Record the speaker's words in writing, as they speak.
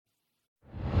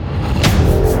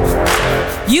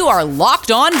You are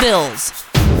Locked On Bills,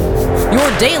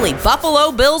 your daily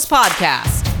Buffalo Bills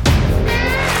podcast.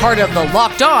 Part of the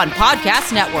Locked On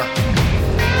Podcast Network,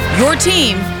 your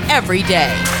team every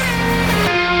day.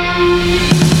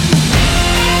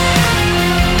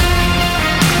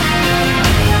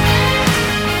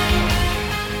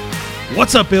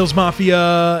 What's up, Bills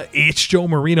Mafia? It's Joe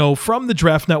Marino from the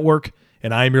Draft Network,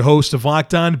 and I am your host of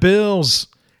Locked On Bills.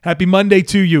 Happy Monday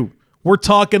to you. We're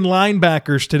talking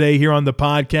linebackers today here on the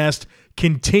podcast,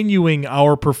 continuing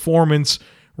our performance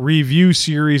review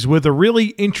series with a really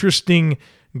interesting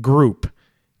group.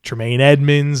 Tremaine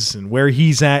Edmunds and where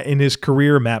he's at in his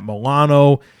career. Matt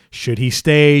Milano, should he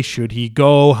stay? Should he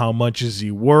go? How much is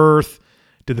he worth?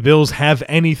 Do the Bills have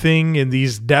anything in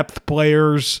these depth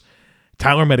players?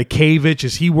 Tyler Medikevich,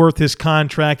 is he worth his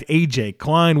contract? AJ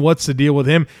Klein, what's the deal with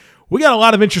him? We got a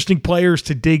lot of interesting players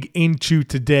to dig into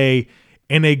today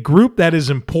in a group that is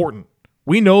important.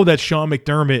 We know that Sean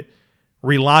McDermott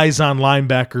relies on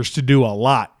linebackers to do a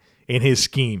lot in his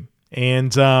scheme.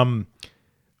 And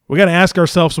we got to ask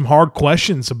ourselves some hard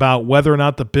questions about whether or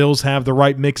not the Bills have the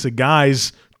right mix of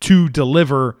guys to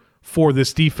deliver for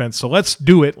this defense. So let's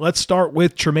do it. Let's start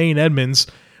with Tremaine Edmunds,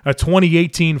 a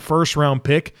 2018 first-round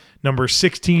pick, number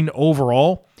 16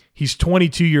 overall. He's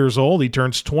 22 years old. He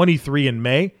turns 23 in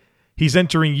May. He's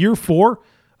entering year 4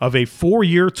 of a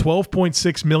 4-year,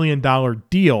 $12.6 million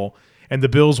deal, and the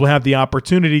Bills will have the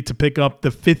opportunity to pick up the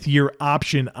 5th-year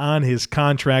option on his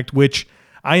contract, which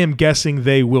I am guessing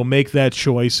they will make that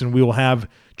choice, and we will have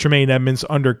Tremaine Edmunds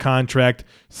under contract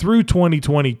through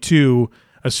 2022,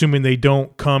 assuming they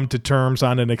don't come to terms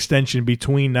on an extension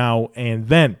between now and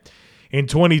then. In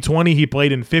 2020, he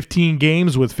played in 15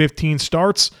 games with 15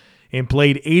 starts and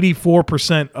played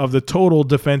 84% of the total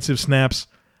defensive snaps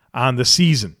on the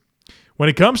season. When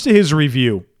it comes to his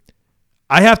review,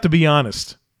 I have to be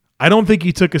honest. I don't think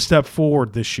he took a step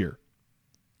forward this year.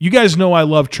 You guys know I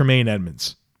love Tremaine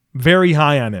Edmunds. Very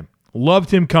high on him. Loved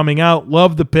him coming out.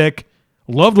 Loved the pick.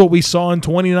 Loved what we saw in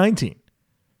 2019.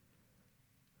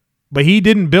 But he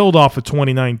didn't build off of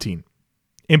 2019.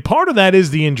 And part of that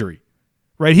is the injury.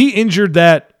 Right? He injured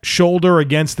that shoulder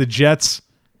against the Jets,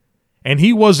 and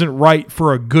he wasn't right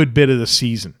for a good bit of the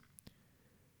season.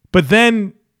 But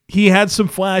then he had some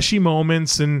flashy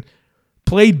moments and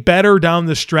played better down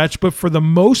the stretch. But for the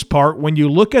most part, when you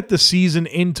look at the season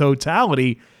in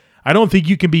totality, I don't think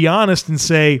you can be honest and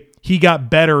say he got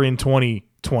better in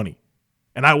 2020.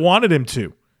 And I wanted him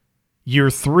to. Year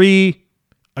 3,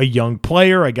 a young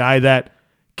player, a guy that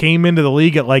came into the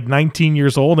league at like 19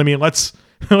 years old. I mean, let's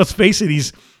face it,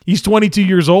 he's 22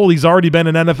 years old. He's already been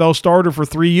an NFL starter for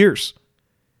 3 years.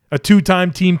 A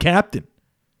 2-time team captain.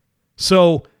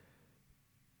 So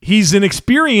he's an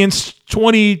experienced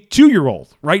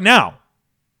 22-year-old right now.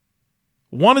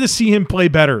 Wanted to see him play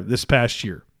better this past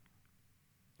year,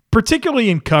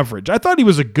 particularly in coverage. I thought he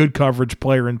was a good coverage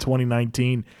player in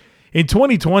 2019. In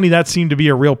 2020, that seemed to be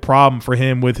a real problem for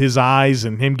him with his eyes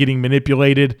and him getting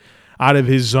manipulated out of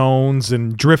his zones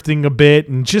and drifting a bit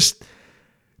and just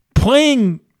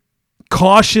playing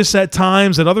cautious at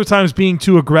times, at other times being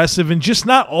too aggressive, and just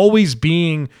not always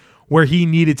being where he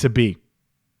needed to be.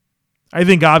 I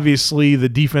think obviously the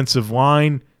defensive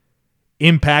line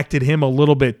impacted him a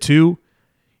little bit too.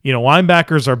 You know,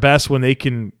 linebackers are best when they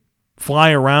can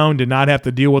fly around and not have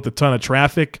to deal with a ton of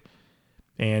traffic.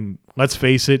 And let's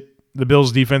face it, the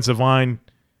Bills' defensive line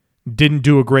didn't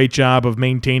do a great job of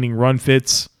maintaining run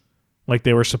fits like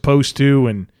they were supposed to,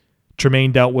 and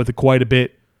Tremaine dealt with quite a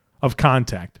bit of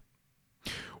contact.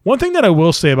 One thing that I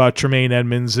will say about Tremaine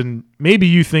Edmunds, and maybe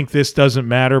you think this doesn't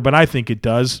matter, but I think it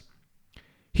does.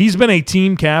 He's been a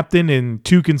team captain in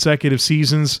 2 consecutive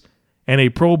seasons and a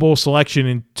Pro Bowl selection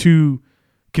in 2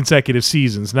 consecutive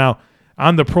seasons. Now,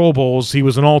 on the Pro Bowls, he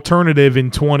was an alternative in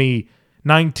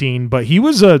 2019, but he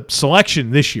was a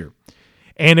selection this year.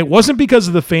 And it wasn't because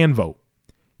of the fan vote.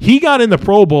 He got in the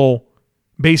Pro Bowl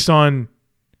based on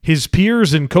his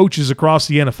peers and coaches across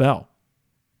the NFL,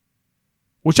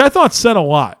 which I thought said a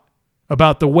lot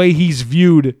about the way he's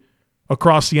viewed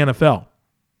across the NFL.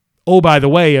 Oh, by the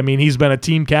way, I mean, he's been a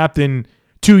team captain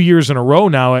 2 years in a row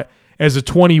now as a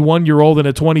 21-year-old and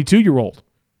a 22-year-old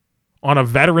on a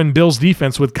veteran Bills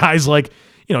defense with guys like,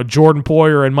 you know, Jordan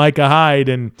Poyer and Micah Hyde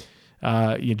and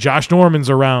Josh Norman's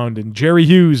around and Jerry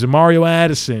Hughes and Mario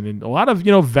Addison and a lot of,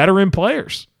 you know, veteran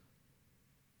players.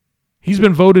 He's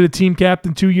been voted a team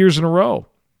captain 2 years in a row.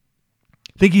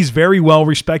 I think he's very well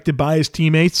respected by his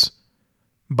teammates,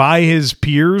 by his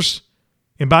peers,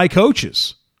 and by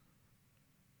coaches.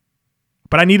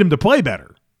 But I need him to play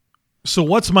better. So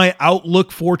what's my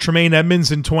outlook for Tremaine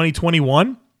Edmunds in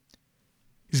 2021?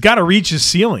 He's got to reach his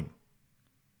ceiling.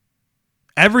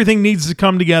 Everything needs to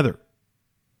come together.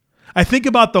 I think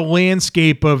about the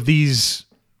landscape of these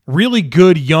really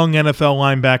good young NFL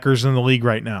linebackers in the league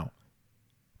right now.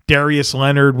 Darius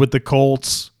Leonard with the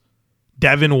Colts,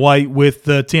 Devin White with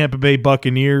the Tampa Bay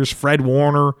Buccaneers, Fred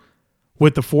Warner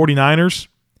with the 49ers.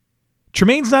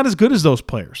 Tremaine's not as good as those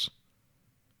players.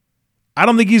 I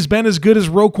don't think he's been as good as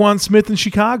Roquan Smith in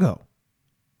Chicago.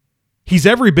 He's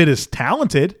every bit as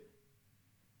talented.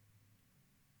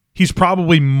 He's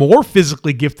probably more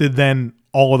physically gifted than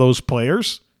all of those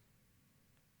players,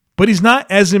 but he's not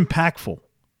as impactful.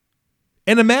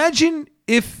 And imagine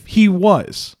if he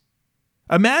was.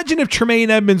 Imagine if Tremaine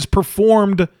Edmunds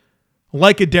performed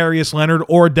like a Darius Leonard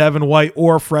or a Devin White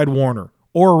or a Fred Warner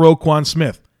or a Roquan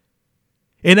Smith.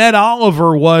 And Ed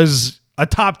Oliver was a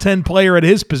top 10 player at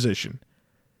his position.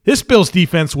 This Bills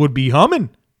defense would be humming.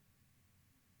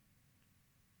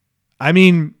 I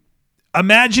mean,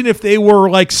 imagine if they were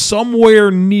like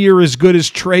somewhere near as good as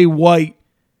Trey White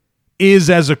is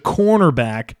as a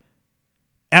cornerback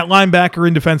at linebacker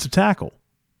and defensive tackle.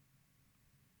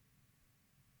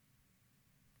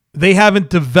 They haven't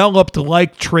developed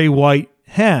like Trey White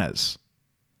has.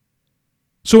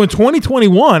 So in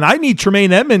 2021, I need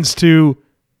Tremaine Edmunds to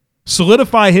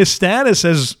solidify his status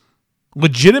as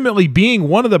legitimately being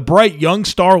one of the bright young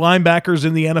star linebackers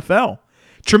in the NFL.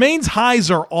 Tremaine's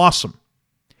highs are awesome.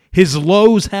 His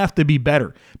lows have to be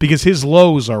better because his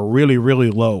lows are really,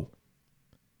 really low.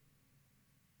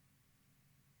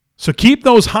 So keep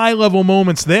those high-level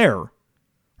moments there.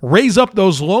 Raise up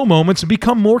those low moments and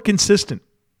become more consistent.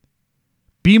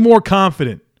 Be more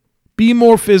confident. Be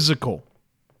more physical.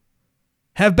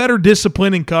 Have better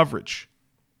discipline and coverage.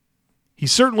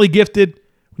 He's certainly gifted.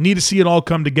 We need to see it all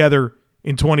come together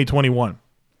in 2021.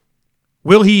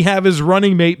 Will he have his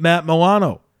running mate, Matt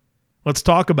Milano? Let's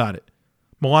talk about it.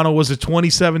 Milano was a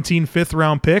 2017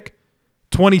 fifth-round pick,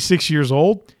 26 years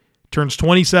old, turns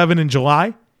 27 in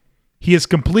July. He has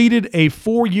completed a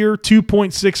 4-year,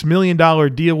 $2.6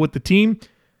 million deal with the team,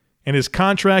 and his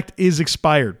contract is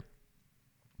expired.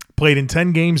 Played in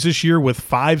 10 games this year with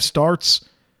 5 starts,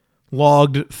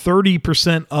 logged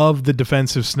 30% of the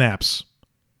defensive snaps.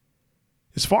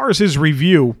 As far as his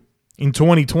review in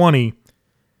 2020,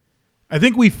 I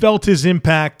think we felt his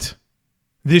impact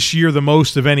this year the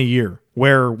most of any year,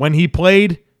 where when he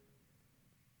played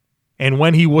and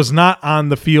when he was not on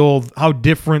the field, how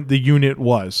different the unit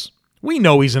was. We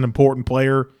know he's an important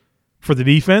player for the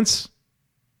defense,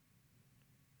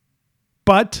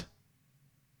 but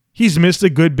he's missed a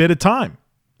good bit of time.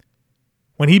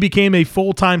 When he became a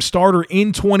full-time starter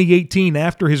in 2018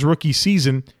 after his rookie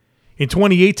season, in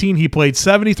 2018 he played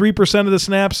 73% of the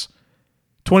snaps,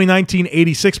 2019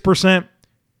 86%,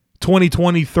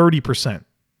 2020 30%.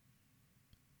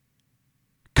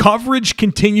 Coverage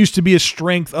continues to be a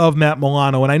strength of Matt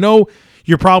Milano, and I know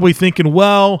you're probably thinking,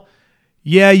 well,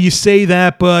 yeah, you say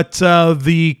that, but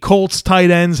the Colts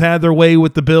tight ends had their way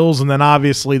with the Bills, and then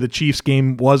obviously the Chiefs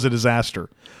game was a disaster.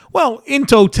 Well, in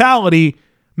totality,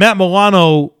 Matt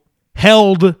Milano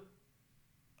held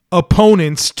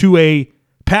opponents to a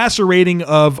passer rating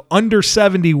of under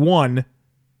 71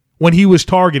 when he was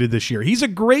targeted this year. He's a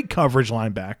great coverage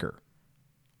linebacker.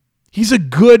 He's a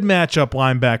good matchup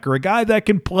linebacker, a guy that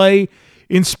can play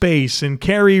in space and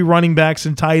carry running backs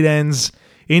and tight ends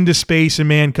into space and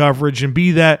man coverage and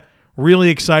be that really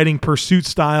exciting pursuit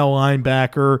style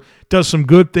linebacker, does some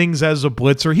good things as a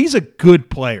blitzer. He's a good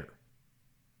player.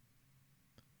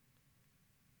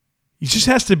 He just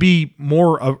has to be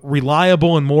more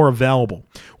reliable and more available.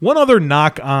 One other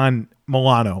knock on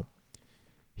Milano,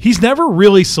 he's never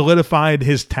really solidified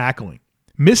his tackling.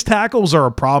 Missed tackles are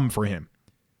a problem for him.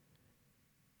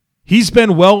 He's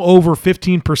been well over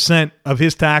 15% of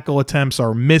his tackle attempts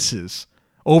are misses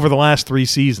over the last 3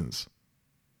 seasons.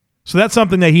 So that's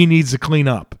something that he needs to clean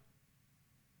up.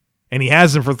 And he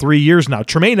hasn't for 3 years now.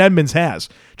 Tremaine Edmunds has.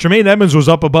 Tremaine Edmunds was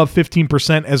up above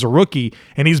 15% as a rookie,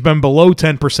 and he's been below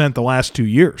 10% the last 2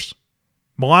 years.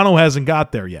 Milano hasn't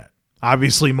got there yet.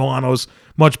 Obviously, Milano's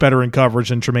much better in coverage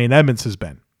than Tremaine Edmunds has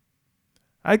been.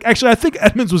 I think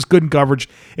Edmunds was good in coverage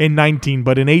in 19,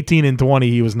 but in 18 and 20,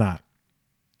 he was not.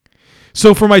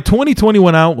 So for my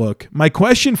 2021 outlook, my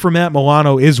question for Matt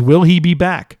Milano is, will he be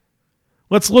back?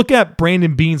 Let's look at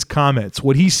Brandon Beane's comments,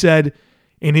 what he said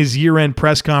in his year-end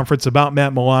press conference about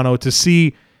Matt Milano to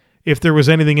see if there was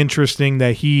anything interesting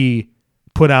that he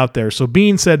put out there. So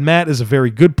Beane said Matt is a very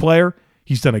good player.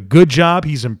 He's done a good job.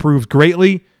 He's improved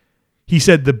greatly. He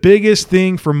said the biggest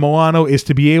thing for Milano is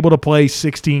to be able to play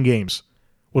 16 games.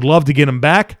 Would love to get him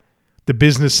back. The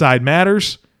business side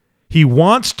matters. He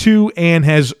wants to and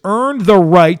has earned the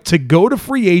right to go to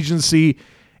free agency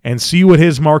and see what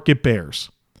his market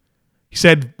bears. He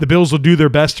said the Bills will do their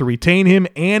best to retain him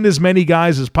and as many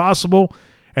guys as possible,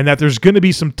 and that there's going to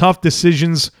be some tough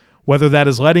decisions, whether that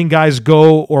is letting guys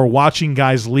go or watching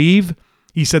guys leave.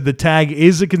 He said the tag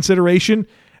is a consideration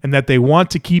and that they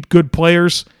want to keep good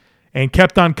players, and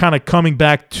kept on kind of coming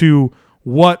back to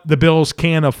what the Bills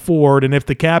can afford. And if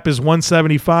the cap is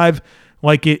 $175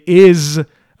 like it is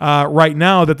right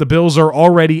now, that the Bills are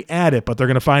already at it, but they're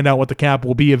going to find out what the cap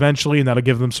will be eventually, and that'll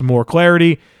give them some more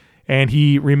clarity. And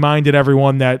he reminded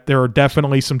everyone that there are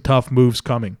definitely some tough moves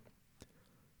coming.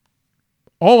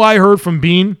 All I heard from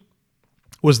Bean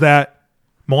was that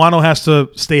Milano has to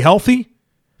stay healthy,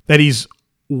 that he's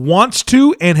wants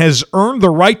to and has earned the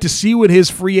right to see what his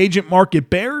free agent market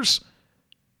bears,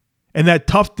 and that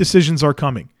tough decisions are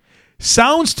coming.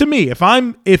 Sounds to me, if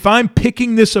I'm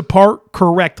picking this apart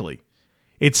correctly,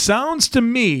 it sounds to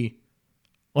me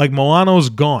like Milano's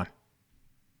gone.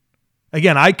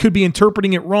 Again, I could be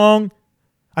interpreting it wrong.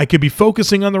 I could be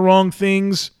focusing on the wrong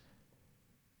things.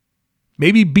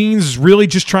 Maybe Bean's really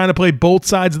just trying to play both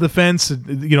sides of the fence.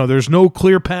 There's no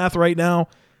clear path right now.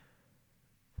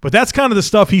 But that's kind of the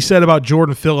stuff he said about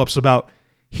Jordan Phillips, about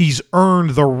he's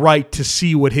earned the right to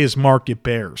see what his market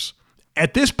bears.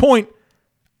 At this point,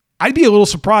 I'd be a little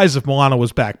surprised if Milano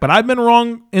was back, but I've been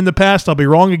wrong in the past. I'll be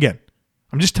wrong again.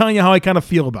 I'm just telling you how I kind of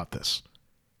feel about this.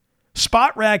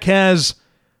 SpotRack has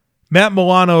Matt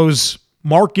Milano's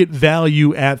market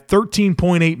value at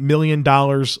 $13.8 million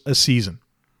a season.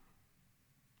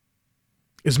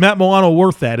 Is Matt Milano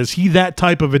worth that? Is he that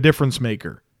type of a difference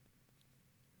maker?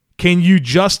 Can you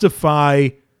justify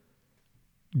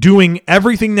doing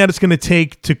everything that it's going to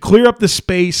take to clear up the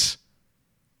space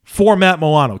for Matt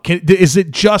Milano? Is it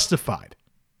justified?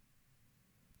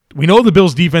 We know the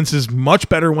Bills' defense is much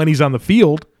better when he's on the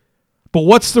field, but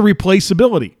what's the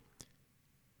replaceability?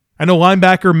 I know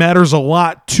linebacker matters a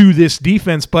lot to this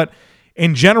defense, but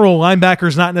in general, linebacker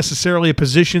is not necessarily a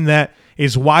position that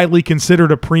is widely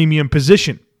considered a premium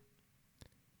position.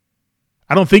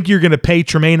 I don't think you're going to pay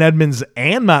Tremaine Edmonds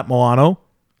and Matt Milano.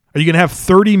 Are you going to have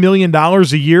 $30 million a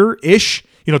year-ish,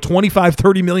 $25,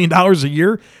 $30 million a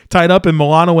year tied up in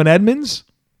Milano and Edmonds?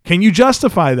 Can you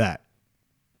justify that?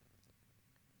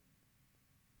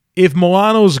 If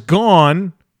Milano's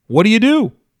gone, what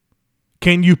do?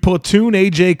 Can you platoon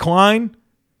A.J. Klein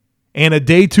and a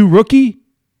day two rookie?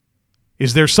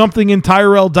 Is there something in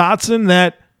Tyrell Dotson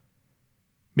that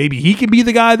maybe he can be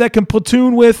the guy that can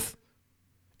platoon with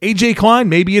A.J. Klein?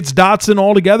 Maybe it's Dotson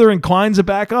altogether and Klein's a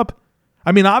backup.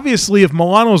 I mean, obviously, if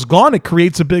Milano's gone, it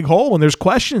creates a big hole, and there's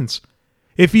questions.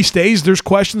 If he stays, there's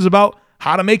questions about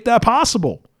how to make that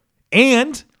possible.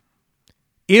 And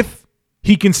if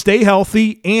he can stay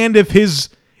healthy, and if his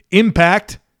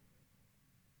impact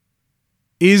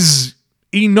is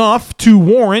enough to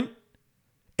warrant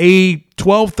a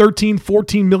 $12, $13,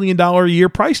 $14 million a year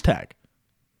price tag.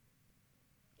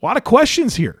 A lot of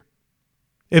questions here.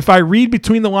 If I read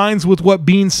between the lines with what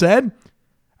Bean said,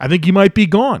 I think he might be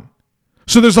gone.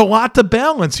 So there's a lot to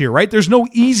balance here, right? There's no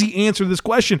easy answer to this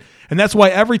question. And that's why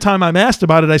every time I'm asked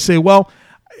about it, I say, well,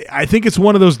 I think it's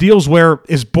one of those deals where,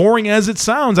 as boring as it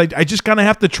sounds, I just kind of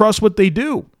have to trust what they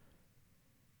do.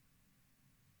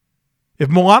 If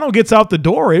Milano gets out the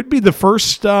door, it'd be the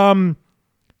first, kind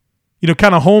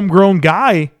of homegrown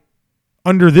guy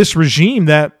under this regime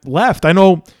that left. I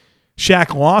know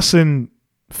Shaq Lawson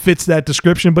fits that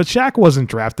description, but Shaq wasn't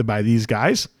drafted by these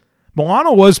guys.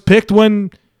 Milano was picked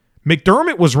when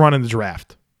McDermott was running the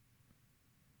draft.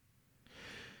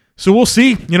 So we'll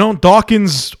see.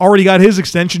 Dawkins already got his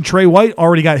extension. Trey White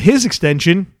already got his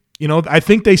extension. I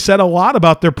think they said a lot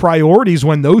about their priorities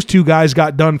when those two guys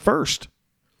got done first.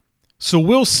 So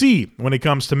we'll see when it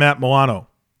comes to Matt Milano.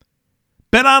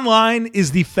 BetOnline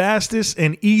is the fastest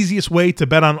and easiest way to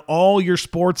bet on all your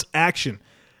sports action.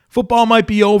 Football might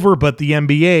be over, but the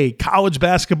NBA, college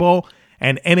basketball,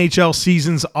 and NHL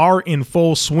seasons are in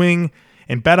full swing.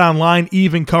 And BetOnline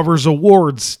even covers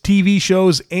awards, TV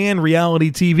shows, and reality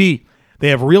TV. They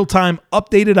have real-time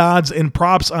updated odds and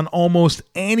props on almost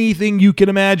anything you can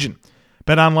imagine.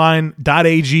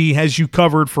 BetOnline.ag has you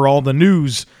covered for all the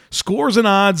news, scores, and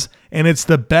odds, and it's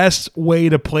the best way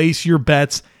to place your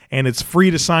bets, and it's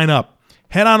free to sign up.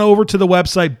 Head on over to the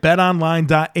website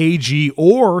betonline.ag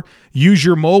or use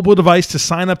your mobile device to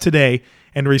sign up today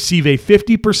and receive a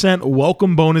 50%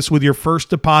 welcome bonus with your first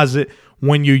deposit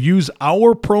when you use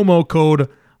our promo code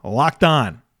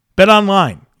LOCKEDON.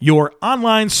 BetOnline, your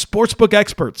online sportsbook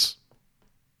experts.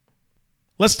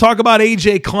 Let's talk about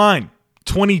A.J. Klein,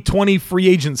 2020 free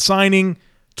agent signing,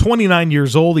 29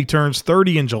 years old. He turns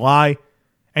 30 in July,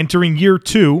 entering year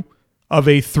 2 of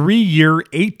a 3-year,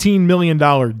 $18 million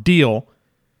deal.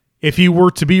 If he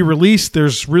were to be released,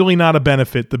 there's really not a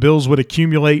benefit. The Bills would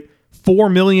accumulate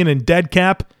 $4 million in dead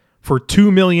cap for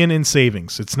 $2 million in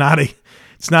savings. It's not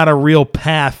a real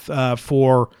path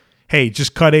for, hey,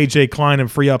 just cut A.J. Klein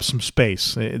and free up some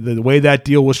space. The way that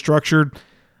deal was structured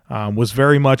was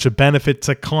very much a benefit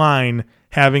to Klein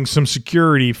having some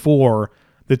security for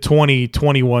the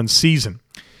 2021 season.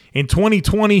 In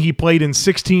 2020, he played in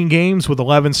 16 games with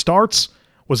 11 starts,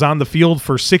 was on the field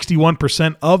for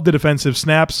 61% of the defensive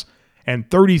snaps and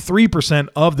 33%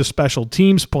 of the special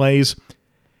teams plays.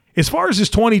 As far as his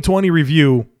 2020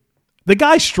 review, the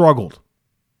guy struggled.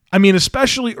 I mean,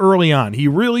 especially early on. He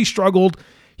really struggled.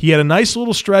 He had a nice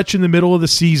little stretch in the middle of the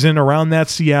season around that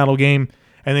Seattle game,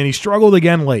 and then he struggled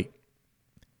again late.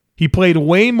 He played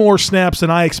way more snaps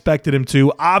than I expected him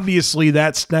to. Obviously,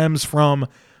 that stems from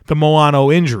the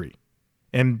Milano injury.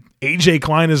 And A.J.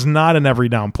 Klein is not an every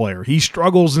down player. He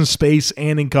struggles in space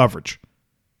and in coverage.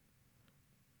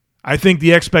 I think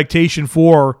the expectation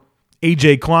for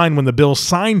A.J. Klein when the Bills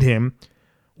signed him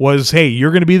was, hey,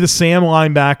 you're going to be the Sam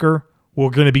linebacker. We're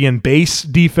going to be in base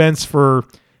defense for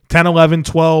 10, 11,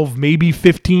 12, maybe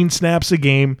 15 snaps a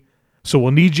game. So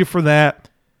we'll need you for that.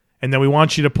 And then we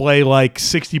want you to play like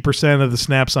 60% of the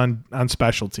snaps on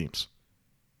special teams.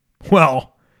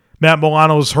 Well, Matt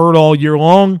Milano's hurt all year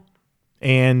long,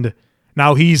 and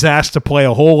now he's asked to play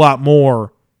a whole lot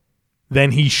more than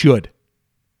he should.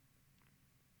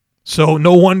 So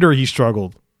no wonder he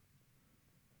struggled.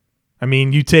 I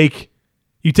mean, you take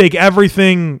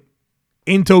everything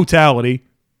in totality.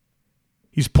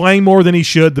 He's playing more than he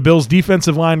should. The Bills'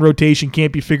 defensive line rotation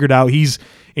can't be figured out. He's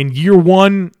in year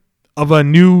one of a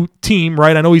new team,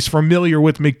 right? I know he's familiar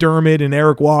with McDermott and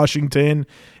Eric Washington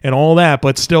and all that,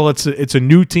 but still it's a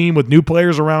new team with new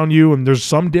players around you, and there's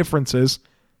some differences.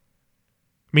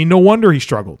 I mean, no wonder he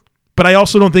struggled. But I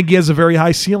also don't think he has a very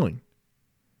high ceiling.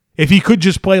 If he could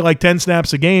just play like 10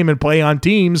 snaps a game and play on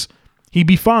teams, he'd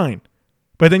be fine.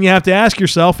 But then you have to ask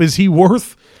yourself, is he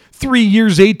worth 3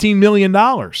 years, $18 million?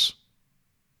 A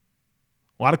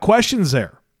lot of questions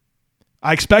there.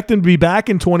 I expect him to be back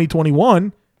in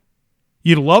 2021.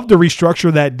 You'd love to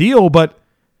restructure that deal, but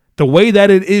the way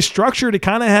that it is structured, it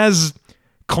kind of has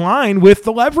Klein with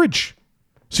the leverage.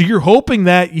 So you're hoping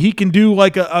that he can do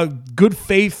like a good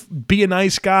faith, be a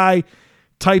nice guy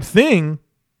type thing,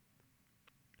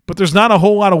 but there's not a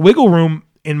whole lot of wiggle room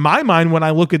in my mind when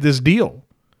I look at this deal.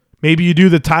 Maybe you do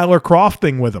the Tyler Kroft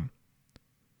thing with him.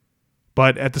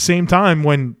 But at the same time,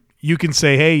 when you can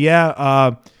say, hey,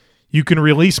 you can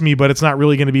release me, but it's not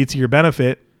really going to be to your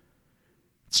benefit,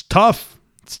 it's tough.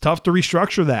 It's tough to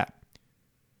restructure that.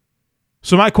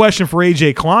 So my question for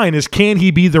A.J. Klein is, can he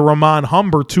be the Ramon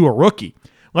Humber to a rookie?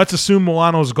 Let's assume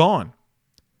Milano's gone.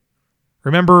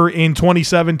 Remember in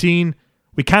 2017,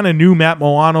 we kind of knew Matt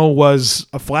Milano was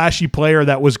a flashy player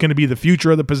that was going to be the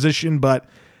future of the position, but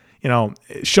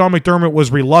Sean McDermott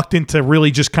was reluctant to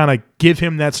really just kind of give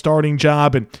him that starting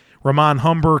job, and Ramon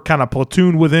Humber kind of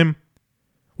platooned with him.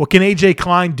 Well, can A.J.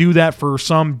 Klein do that for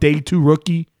some day two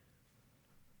rookie?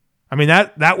 I mean,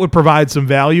 that would provide some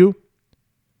value.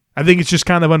 I think it's just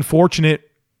kind of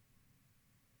unfortunate,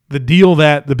 the deal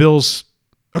that the Bills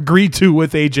agreed to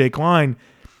with A.J. Klein,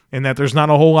 and that there's not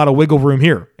a whole lot of wiggle room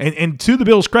here. And to the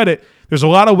Bills' credit, there's a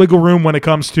lot of wiggle room when it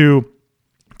comes to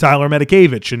Tyler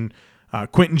Medikevich and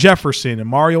Quentin Jefferson and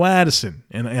Mario Addison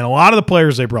and a lot of the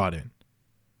players they brought in.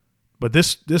 But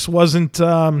this wasn't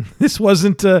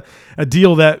a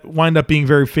deal that wound up being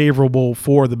very favorable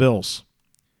for the Bills.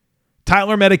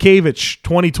 Tyler Medikevich,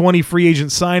 2020 free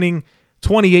agent signing,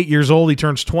 28 years old. He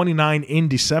turns 29 in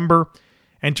December,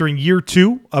 entering year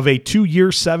two of a 2-year,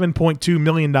 $7.2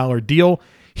 million deal.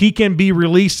 He can be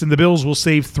released, and the Bills will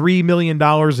save $3 million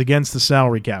against the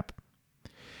salary cap.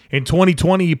 In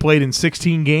 2020, he played in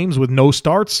 16 games with no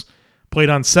starts, played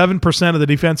on 7% of the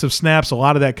defensive snaps, a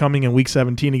lot of that coming in Week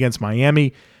 17 against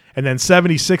Miami, and then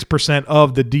 76%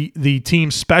 of the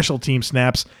team's special team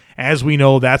snaps. As we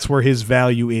know, that's where his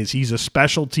value is. He's a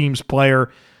special teams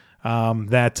player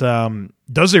that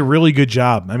does a really good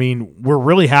job. I mean, we're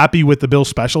really happy with the Bills'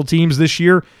 special teams this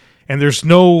year, and there's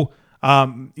no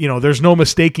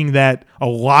mistaking that a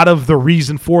lot of the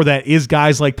reason for that is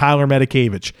guys like Tyler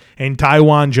Medikevich and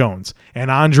Tywan Jones and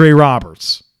Andre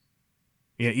Roberts,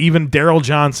 even Daryl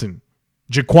Johnson,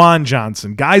 Jaquan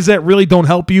Johnson, guys that really don't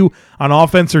help you on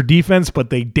offense or defense, but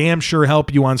they damn sure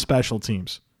help you on special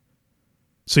teams.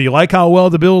 So you like how well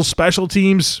the Bills' special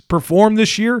teams performed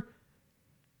this year?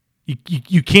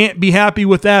 You can't be happy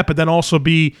with that, but then also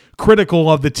be critical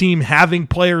of the team having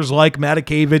players like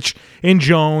Medikevich and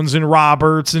Jones and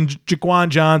Roberts and Jaquan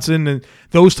Johnson and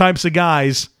those types of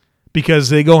guys, because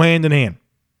they go hand in hand.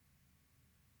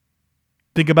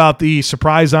 Think about the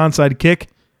surprise onside kick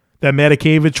that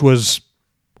Matakevich was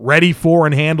ready for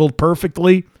and handled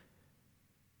perfectly.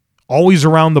 Always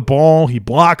around the ball. He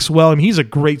blocks well. I mean, he's a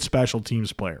great special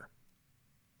teams player.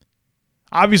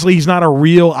 Obviously, he's not a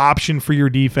real option for your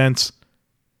defense.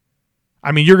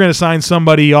 I mean, you're going to sign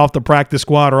somebody off the practice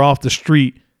squad or off the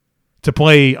street to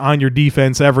play on your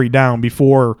defense every down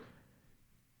before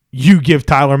you give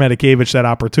Tyler Matakevich that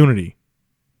opportunity.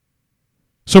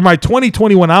 So my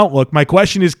 2021 outlook, my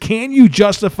question is, can you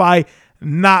justify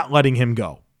not letting him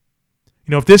go?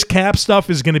 You know, if this cap stuff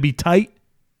is going to be tight,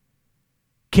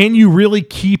 can you really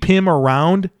keep him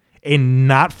around and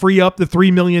not free up the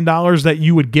 $3 million that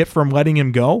you would get from letting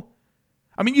him go?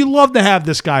 I mean, you love to have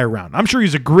this guy around. I'm sure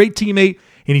he's a great teammate,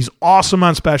 and he's awesome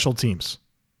on special teams.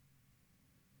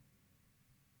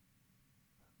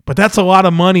 But that's a lot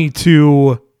of money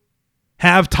to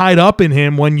have tied up in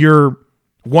him when you're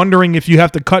wondering if you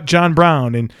have to cut John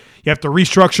Brown and you have to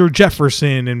restructure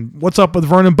Jefferson and what's up with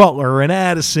Vernon Butler and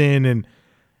Addison, and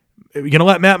you're going to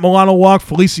let Matt Milano walk.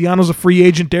 Feliciano's a free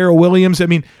agent. Darrell Williams. I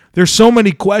mean, there's so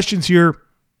many questions here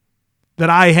that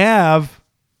I have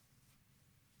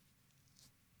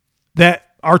that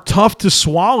are tough to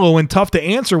swallow and tough to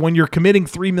answer when you're committing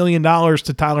 $3 million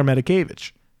to Tyler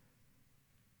Matakevich.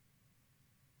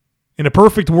 In a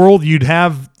perfect world, you'd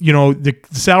have, the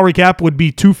salary cap would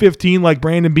be $215 like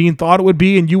Brandon Beane thought it would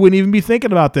be, and you wouldn't even be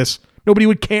thinking about this. Nobody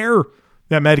would care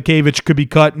that Matakevich could be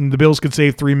cut and the Bills could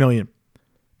save $3 million.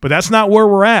 But that's not where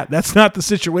we're at. That's not the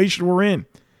situation we're in.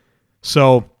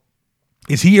 So,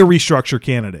 is he a restructure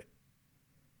candidate?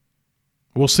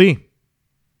 We'll see.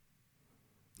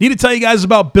 Need to tell you guys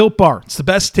about Built Bar. It's the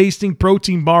best tasting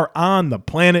protein bar on the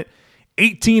planet.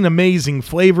 18 amazing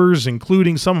flavors,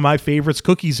 including some of my favorites,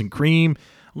 cookies and cream.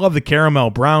 Love the caramel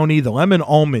brownie. The lemon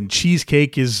almond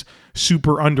cheesecake is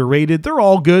super underrated. They're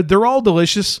all good. They're all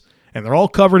delicious, and they're all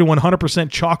covered in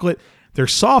 100% chocolate. They're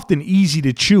soft and easy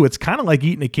to chew. It's kind of like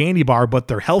eating a candy bar, but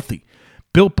they're healthy.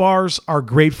 Built Bars are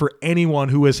great for anyone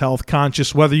who is health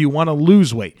conscious, whether you want to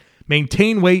lose weight,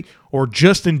 maintain weight, or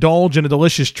just indulge in a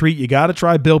delicious treat. You got to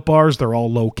try Built Bars. They're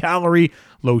all low calorie,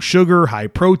 low sugar, high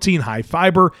protein, high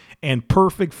fiber, and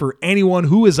perfect for anyone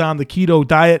who is on the keto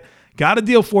diet. Got a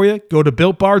deal for you. Go to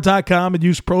BuiltBar.com and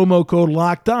use promo code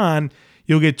LOCKEDON.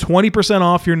 You'll get 20%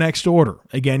 off your next order.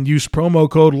 Again, use promo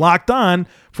code LOCKEDON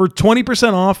for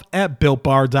 20% off at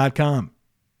BuiltBar.com.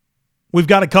 We've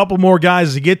got a couple more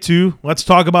guys to get to. Let's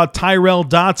talk about Tyrel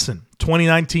Dodson,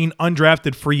 2019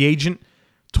 undrafted free agent,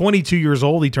 22 years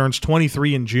old. He turns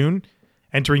 23 in June,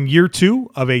 entering year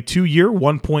 2 of a 2-year,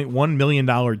 $1.1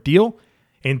 million deal.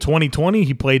 In 2020,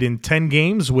 he played in 10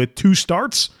 games with 2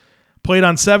 starts, played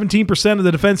on 17% of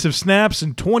the defensive snaps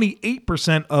and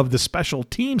 28% of the special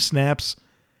team snaps.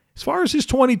 As far as his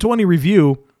 2020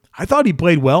 review, I thought he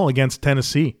played well against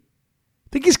Tennessee. I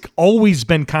think he's always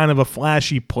been kind of a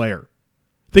flashy player.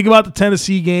 Think about the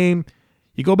Tennessee game.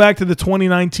 You go back to the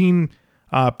 2019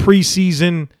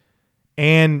 preseason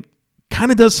and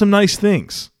kind of does some nice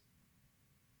things.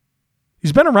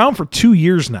 He's been around for 2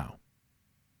 years now.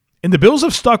 And the Bills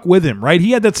have stuck with him, right?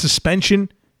 He had that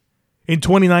suspension in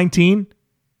 2019.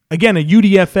 Again, a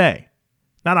UDFA.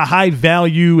 Not a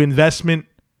high-value investment.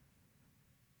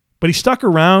 But he stuck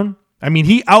around. I mean,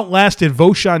 he outlasted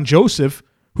Voshon Joseph,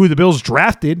 who the Bills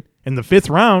drafted in the 5th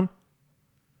round.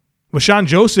 Voshon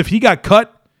Joseph, he got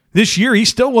cut this year. He's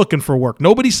still looking for work.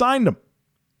 Nobody signed him.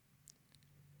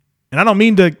 And I don't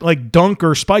mean to dunk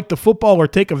or spike the football or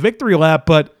take a victory lap,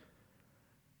 but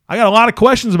I got a lot of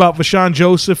questions about Voshon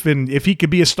Joseph and if he could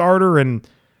be a starter, and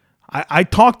I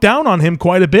talked down on him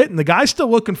quite a bit, and the guy's still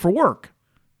looking for work.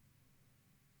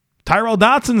 Tyrel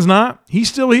Dodson's not. He's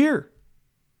still here.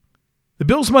 The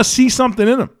Bills must see something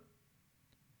in him.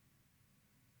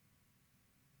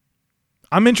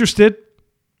 I'm interested.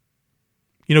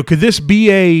 Could this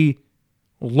be a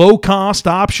low-cost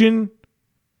option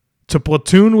to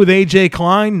platoon with A.J.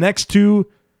 Klein next to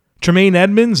Tremaine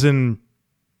Edmonds and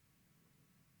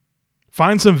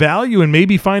find some value and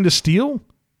maybe find a steal?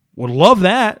 Would love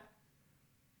that.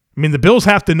 I mean, the Bills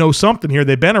have to know something here.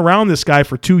 They've been around this guy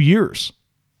for 2 years.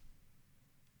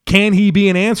 Can he be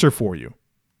an answer for you?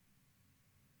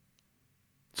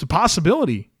 It's a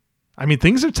possibility. I mean,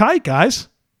 things are tight, guys.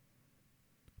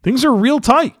 Things are real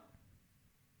tight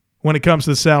when it comes to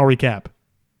the salary cap.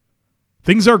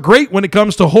 Things are great when it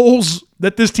comes to holes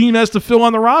that this team has to fill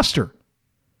on the roster.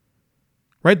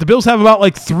 Right? The Bills have about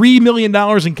 $3 million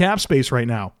in cap space right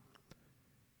now.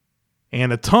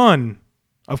 And a ton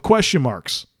of question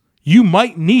marks. You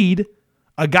might need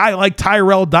a guy like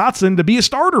Tyrel Dodson to be a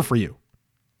starter for you.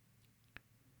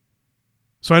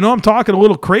 So I know I'm talking a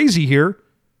little crazy here,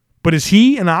 But is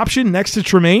he an option next to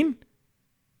Tremaine?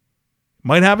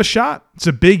 Might have a shot. It's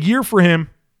a big year for him.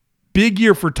 Big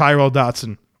year for Tyrel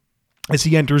Dotson as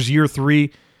he enters year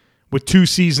 3 with 2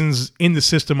 seasons in the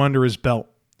system under his belt.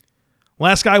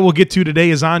 Last guy we'll get to today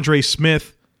is Andre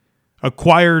Smith,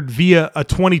 acquired via a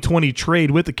 2020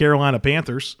 trade with the Carolina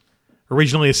Panthers.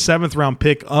 Originally a 7th-round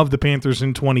pick of the Panthers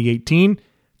in 2018.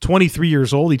 23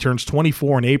 years old. He turns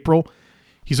 24 in April.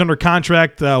 He's under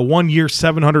contract 1 year,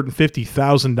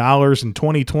 $750,000 in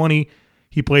 2020.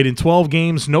 He played in 12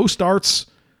 games, no starts,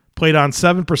 played on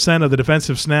 7% of the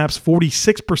defensive snaps,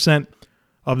 46%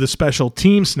 of the special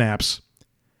team snaps.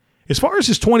 As far as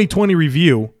his 2020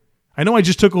 review, I know I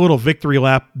just took a little victory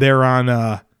lap there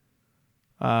on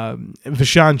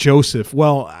Vashawn Joseph.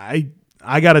 Well, I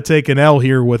got to take an L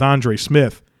here with Andre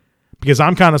Smith because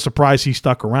I'm kind of surprised he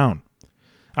stuck around.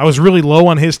 I was really low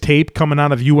on his tape coming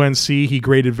out of UNC. He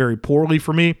graded very poorly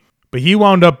for me, but he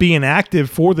wound up being active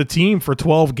for the team for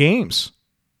 12 games.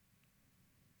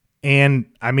 And,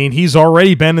 I mean, he's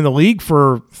already been in the league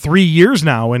for 3 years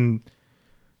now and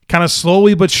kind of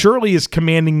slowly but surely is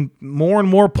commanding more and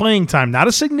more playing time. Not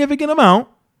a significant amount,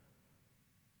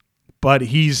 but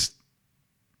he's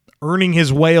earning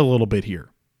his way a little bit here.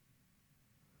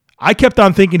 I kept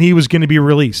on thinking he was going to be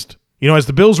released. You know, as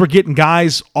the Bills were getting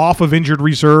guys off of injured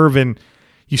reserve and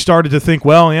you started to think,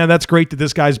 well, yeah, that's great that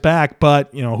this guy's back,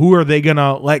 but, you know, who are they going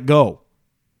to let go?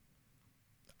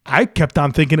 I kept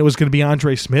on thinking it was going to be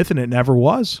Andre Smith, and it never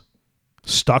was.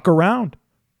 Stuck around.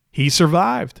 He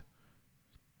survived.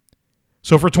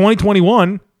 So for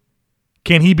 2021,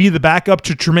 can he be the backup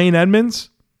to Tremaine Edmunds?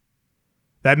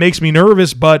 That makes me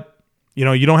nervous, but, you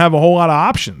know, you don't have a whole lot of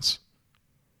options.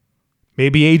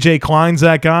 Maybe A.J. Klein's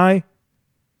that guy,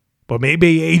 but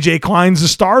maybe A.J. Klein's the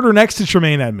starter next to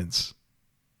Tremaine Edmunds.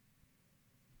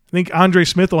 I think Andre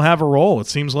Smith will have a role. It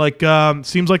seems like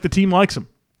the team likes him.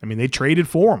 I mean, they traded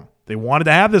for him. They wanted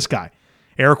to have this guy.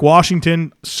 Eric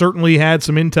Washington certainly had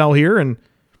some intel here and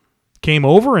came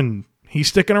over, and he's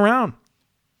sticking around.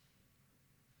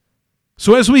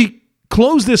 So as we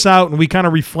close this out and we kind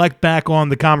of reflect back on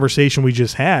the conversation we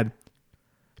just had,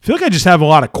 I feel like I just have a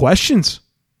lot of questions.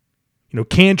 You know,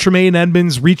 can Tremaine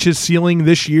Edmunds reach his ceiling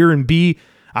this year and be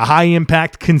a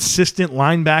high-impact, consistent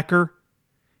linebacker?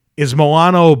 Is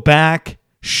Milano back?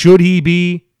 Should he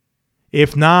be?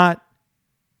 If not,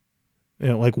 you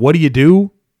know, like, what do you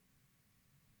do?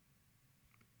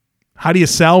 How do you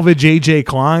salvage A.J.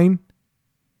 Klein?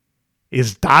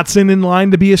 Is Dotson in line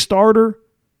to be a starter?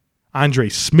 Andre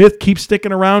Smith keeps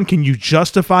sticking around. Can you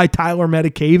justify Tyler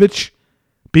Medikevich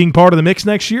being part of the mix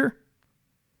next year?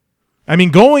 I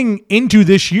mean, going into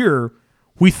this year,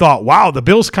 we thought, wow, the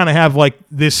Bills kind of have like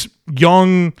this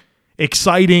young,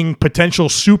 exciting, potential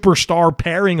superstar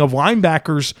pairing of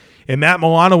linebackers in Matt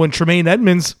Milano and Tremaine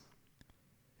Edmunds.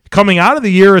 Coming out of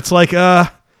the year, it's like,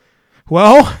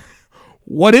 well,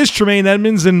 what is Tremaine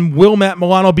Edmunds, and will Matt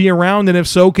Milano be around? And if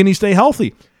so, can he stay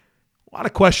healthy? A lot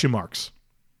of question marks.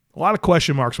 A lot of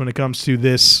question marks when it comes to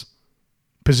this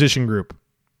position group.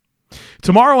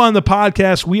 Tomorrow on the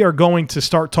podcast, we are going to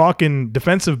start talking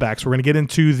defensive backs. We're going to get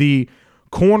into the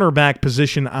cornerback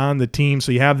position on the team,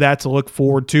 so you have that to look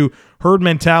forward to. Herd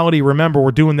mentality, remember,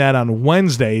 we're doing that on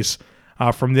Wednesdays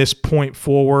from this point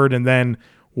forward, and then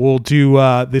we'll do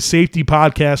the safety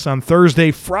podcast on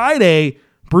Thursday. Friday,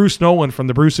 Bruce Nolan from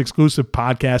the Bruce Exclusive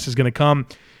Podcast is going to come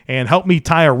and help me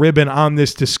tie a ribbon on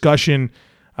this discussion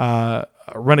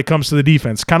when it comes to the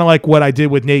defense. Kind of like what I did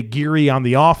with Nate Geary on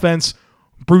the offense.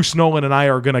 Bruce Nolan and I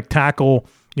are going to tackle,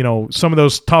 you know, some of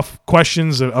those tough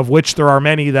questions, of which there are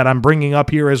many that I'm bringing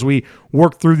up here as we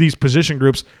work through these position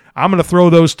groups. I'm going to throw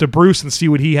those to Bruce and see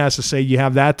what he has to say. You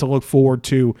have that to look forward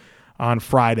to on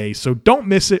Friday. So don't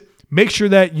miss it. Make sure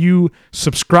that you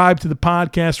subscribe to the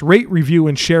podcast, rate, review,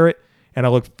 and share it. And I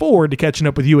look forward to catching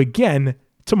up with you again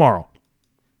tomorrow.